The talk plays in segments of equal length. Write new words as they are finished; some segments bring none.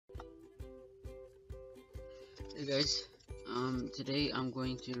Hey guys, today I'm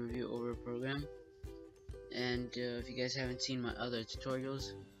going to review over a program, and if you guys haven't seen my other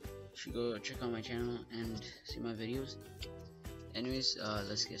tutorials, you should go check out my channel and see my videos. Anyways,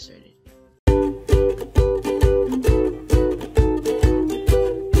 let's get started.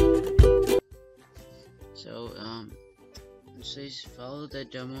 So, it says follow the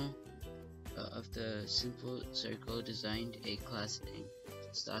demo of the simple circle designed a class name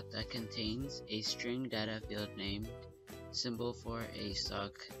stock that contains a string data field named symbol for a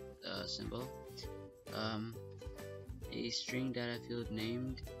stock symbol, a string data field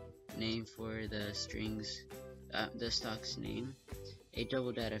named name for the the stock's name, a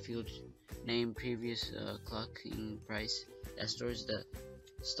double data field named previous clocking price that stores the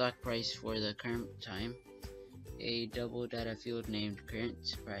stock price for the current time, a double data field named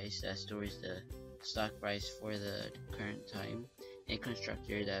current price that stores the stock price for the current time, a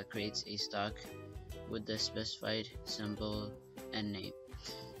constructor that creates a stock with the specified symbol and name,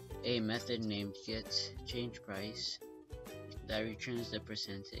 a method named getChangePrice that returns the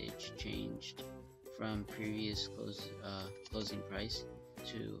percentage changed from previous closing price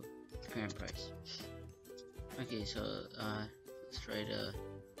to current price. Okay, so let's create a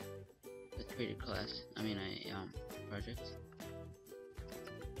class. Project.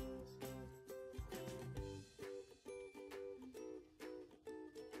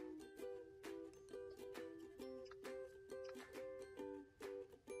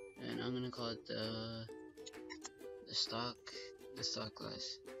 And I'm gonna call it the stock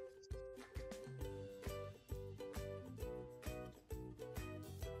class.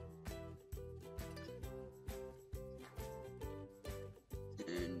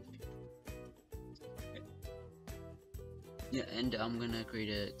 And I'm gonna create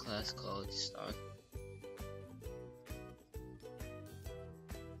a class called stock.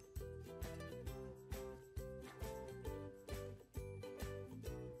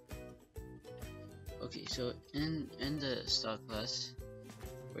 Okay, so in the stock class,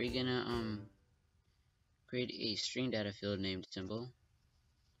 we're gonna create a string data field named symbol.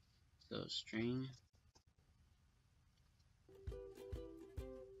 So string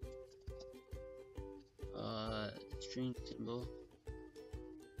symbol,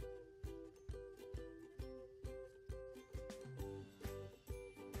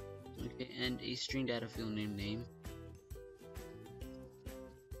 okay, and a string data field named name,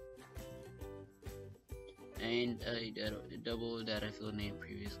 and a double data field named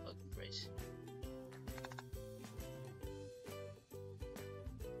previous clocking price.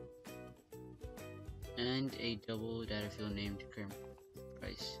 And a double data field named current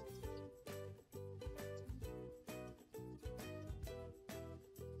price.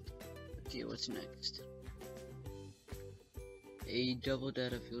 Okay, what's next? A double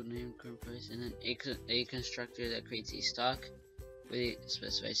data field named current price, and then a constructor that creates a stock with a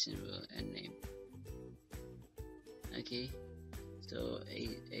specified symbol and name. Okay, so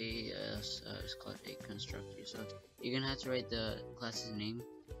it's called a constructor. So you're gonna have to write the class's name,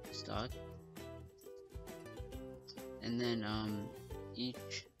 stock, and then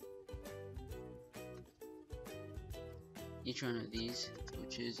each one of these,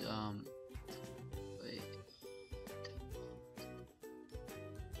 which is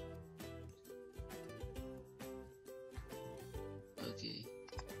okay,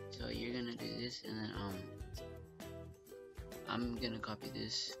 so you're gonna do this, and then I'm gonna copy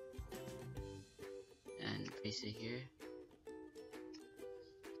this and paste it here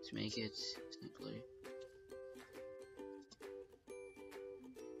to make it simpler.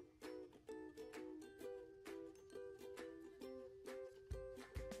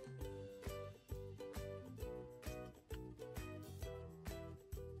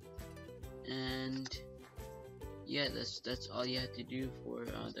 And yeah, that's all you have to do for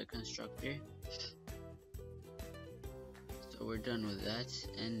the constructor. So we're done with that.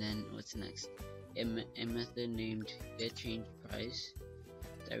 And then what's next? A method named getChangePrice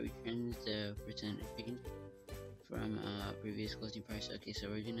that returns the percentage change from previous closing price. Okay, so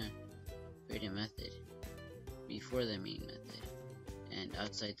we're gonna create a method before the main method and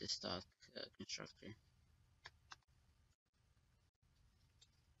outside the stock constructor.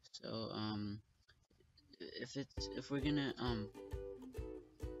 So if we're gonna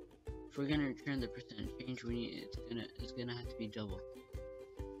return the percentage change, it's gonna have to be double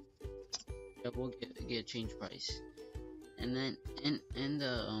get change price. And then in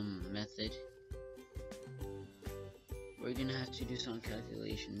the method, we're gonna have to do some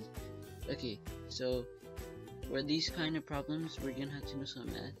calculations. Okay, so for these kind of problems, we're gonna have to know some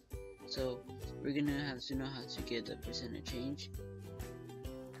math. So we're gonna have to know how to get the percentage change.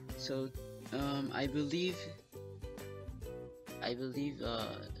 So I believe I believe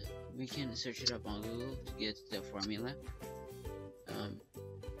we can search it up on Google to get the formula.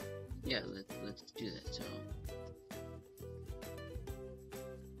 Yeah, let's do that.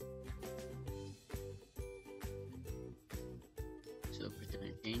 So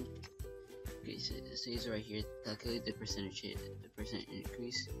percentage change. Okay, so it says right here, calculate the percent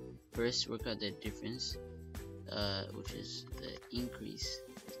increase. First, work out the difference, which is the increase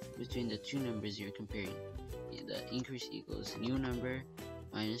between the two numbers you're comparing. The increase equals new number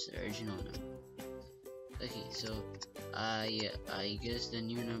minus the original number. Okay, so I guess the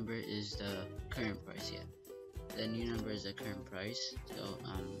new number is the current price. Yeah, the new number is the current price. So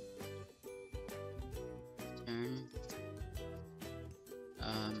turn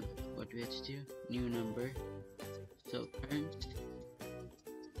what do we have to do? New number. So current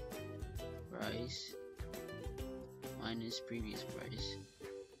price minus previous price,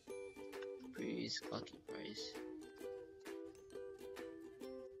 previous clocking price,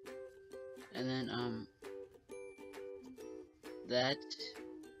 and then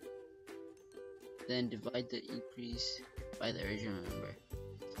then divide the increase by the original number.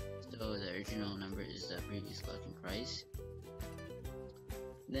 So the original number is the previous clocking price.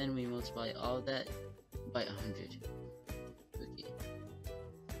 Then we multiply all of that by 100. Okay.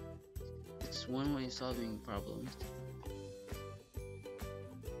 It's one way of solving problems.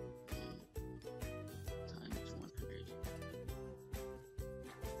 Times 100.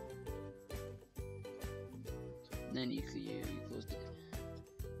 Then you close it.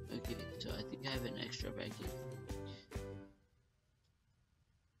 Okay, so I think I have an extra bracket.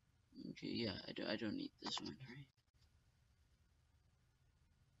 Okay, yeah, I don't need this one, right?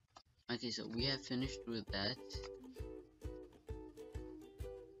 Okay, so we have finished with that.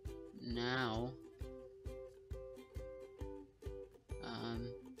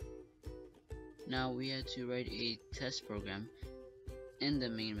 Now we had to write a test program in the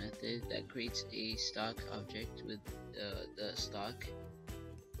main method that creates a stock object with the stock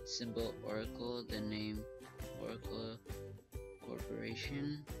symbol Oracle, the name Oracle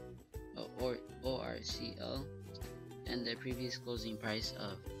Corporation, or ORCL, and the previous closing price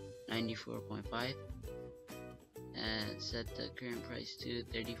of 94.5, and set the current price to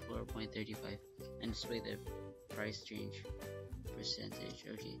 34.35 and display the price change percentage.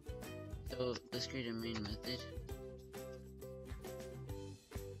 Okay, so let's create a main method.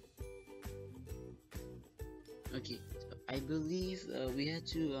 Okay, so I believe we had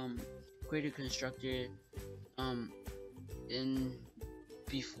to create a constructor in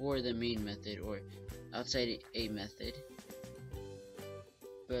before the main method or outside a method.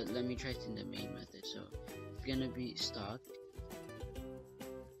 But let me try it in the main method. So it's gonna be stock,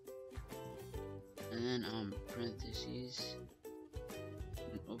 and then parentheses,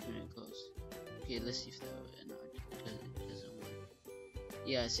 and open and close. Okay, let's see if that no, it doesn't work.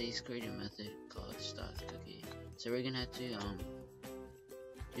 Yeah, it says create a method called stock. Okay, so we're gonna have to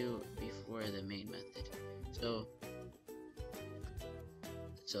do before the main method.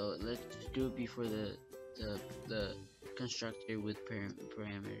 So let's do it before the constructor with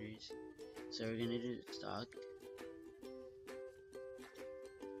parameters. So we're gonna do stock,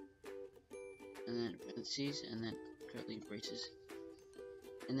 and then parentheses, and then curly braces,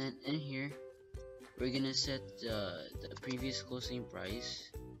 and then in here we're gonna set the previous closing price.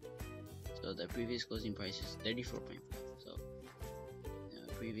 So the previous closing price is 34.5. So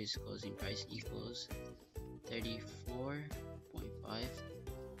previous closing price equals 34.5.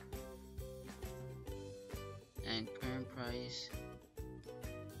 And current price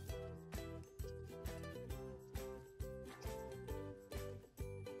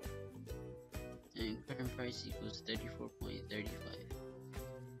equals 34.35.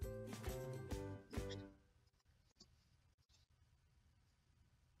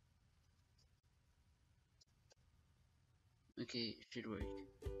 Okay, it should work.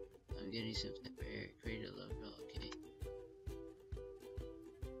 I'm getting some type of error. Create a logo. Okay.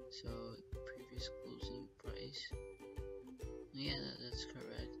 So previous closing price. Yeah, that's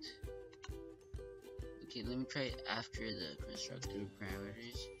correct. Okay, let me try it after the constructor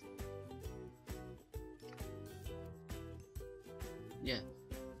parameters. Yeah,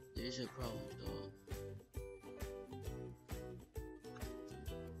 there's a problem though.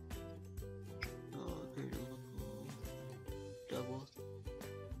 Oh, create a local double.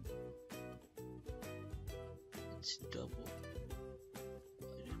 It's double. I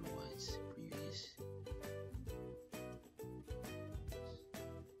don't know why it's previous.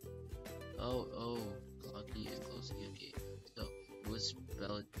 Oh, clocking and closing. Okay, so it was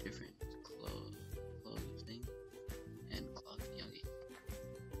spelled different. Closing and clocking. Okay.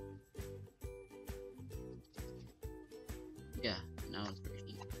 Yeah, now it's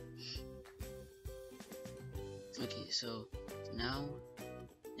working. Okay, so now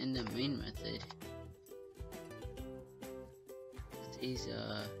in the main method, it is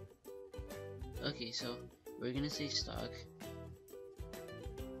okay, so we're gonna say stock,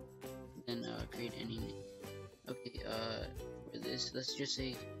 then create any name. Okay, for this, let's just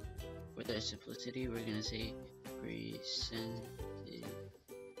say, for the simplicity, we're gonna say percentage change.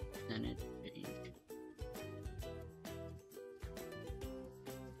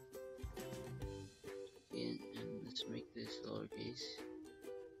 Okay, and let's make this lowercase,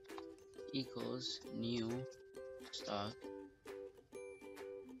 equals new stock,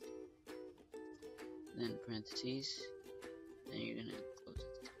 then parentheses, then you're gonna close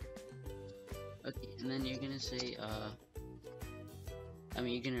it. Okay, and then you're gonna say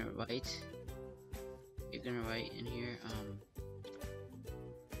you're gonna write in here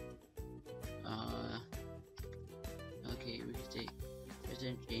okay, we can say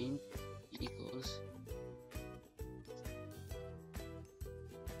percentage change equals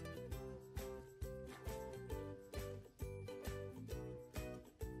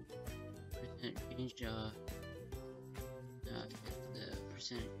percentage change the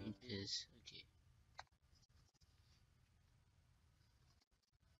percentage change is okay.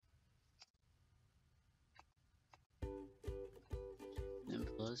 Then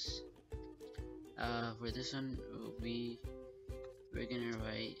plus for this one we're gonna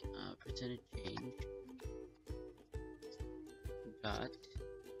write percentage change dot,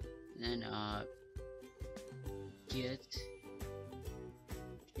 then get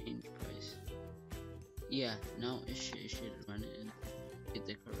change price. Yeah, now it should run it and get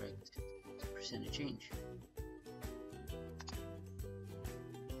the correct percentage change.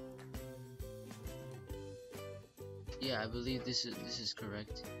 Yeah, I believe this is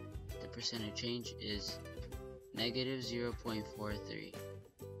correct. The percentage change is negative 0.43.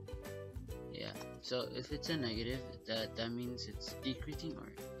 Yeah, so if it's a negative, that means it's decreasing,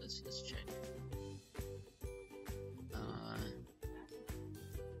 or let's check.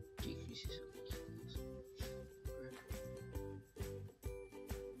 Decreases.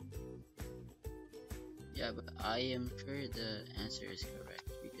 Yeah, but I am sure the answer is correct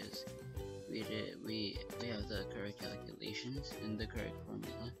because we have the correct calculations and the correct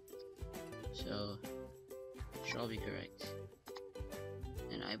formula, so it should all be correct.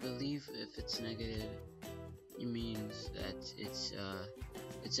 And I believe if it's negative, it means that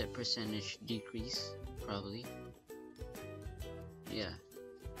it's a percentage decrease, probably. Yeah.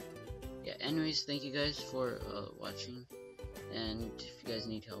 Anyways, thank you guys for watching, and if you guys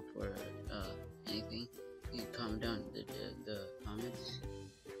need help or anything, you can comment down the comments.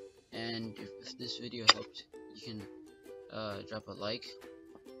 And if this video helped, you can drop a like.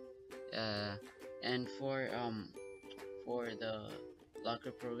 And for the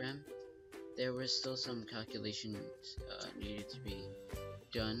locker program, there were still some calculations needed to be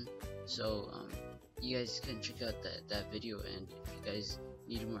done, so you guys can check out that video, and if you guys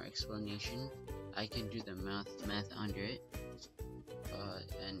need more explanation, I can do the math under it.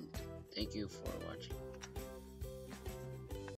 And thank you for watching.